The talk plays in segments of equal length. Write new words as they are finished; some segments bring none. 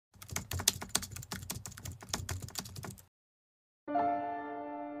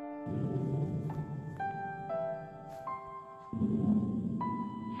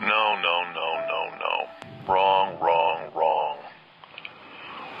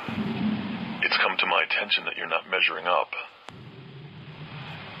to my attention that you're not measuring up.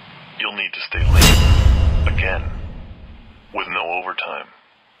 You'll need to stay late. Again. With no overtime.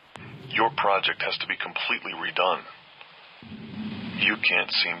 Your project has to be completely redone. You can't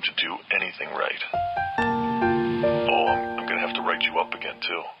seem to do anything right. Oh, I'm gonna have to write you up again,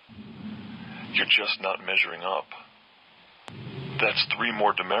 too. You're just not measuring up. That's 3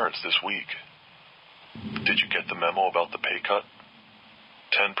 more demerits this week. Did you get the memo about the pay cut?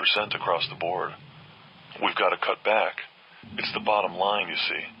 10% across the board. We've got to cut back. It's the bottom line, you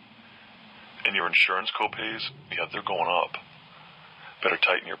see. And your insurance copays, yeah, they're going up. Better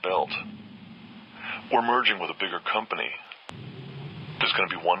tighten your belt. We're merging with a bigger company. There's going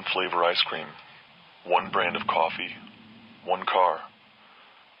to be 1 flavor ice cream, 1 brand of coffee, 1 car.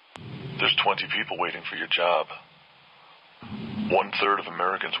 There's 20 people waiting for your job. 1/3 of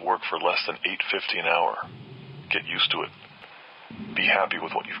Americans work for less than $8.50 an hour. Get used to it. Be happy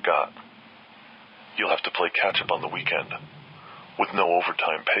with what you've got. You'll have to play catch-up on the weekend. With no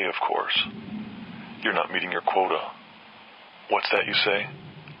overtime pay, of course. You're not meeting your quota. What's that you say?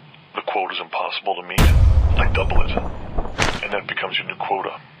 The quota's impossible to meet? I double it. And that becomes your new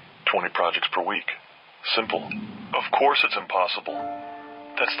quota. 20 projects per week. Simple. Of course it's impossible.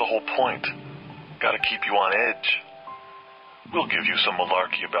 That's the whole point. Gotta keep you on edge. We'll give you some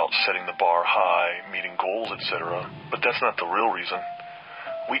malarkey about setting the bar high, meeting goals, etc. But that's not the real reason.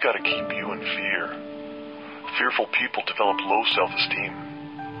 We gotta keep you in fear. Fearful people develop low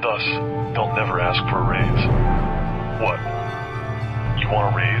self-esteem. Thus, they'll never ask for a raise. What? You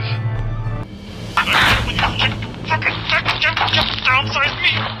want a raise? When you fucking downsize me!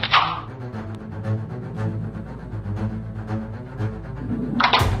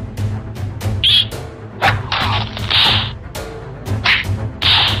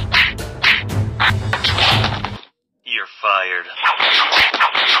 You're fired.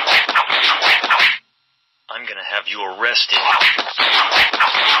 I'm gonna have you arrested.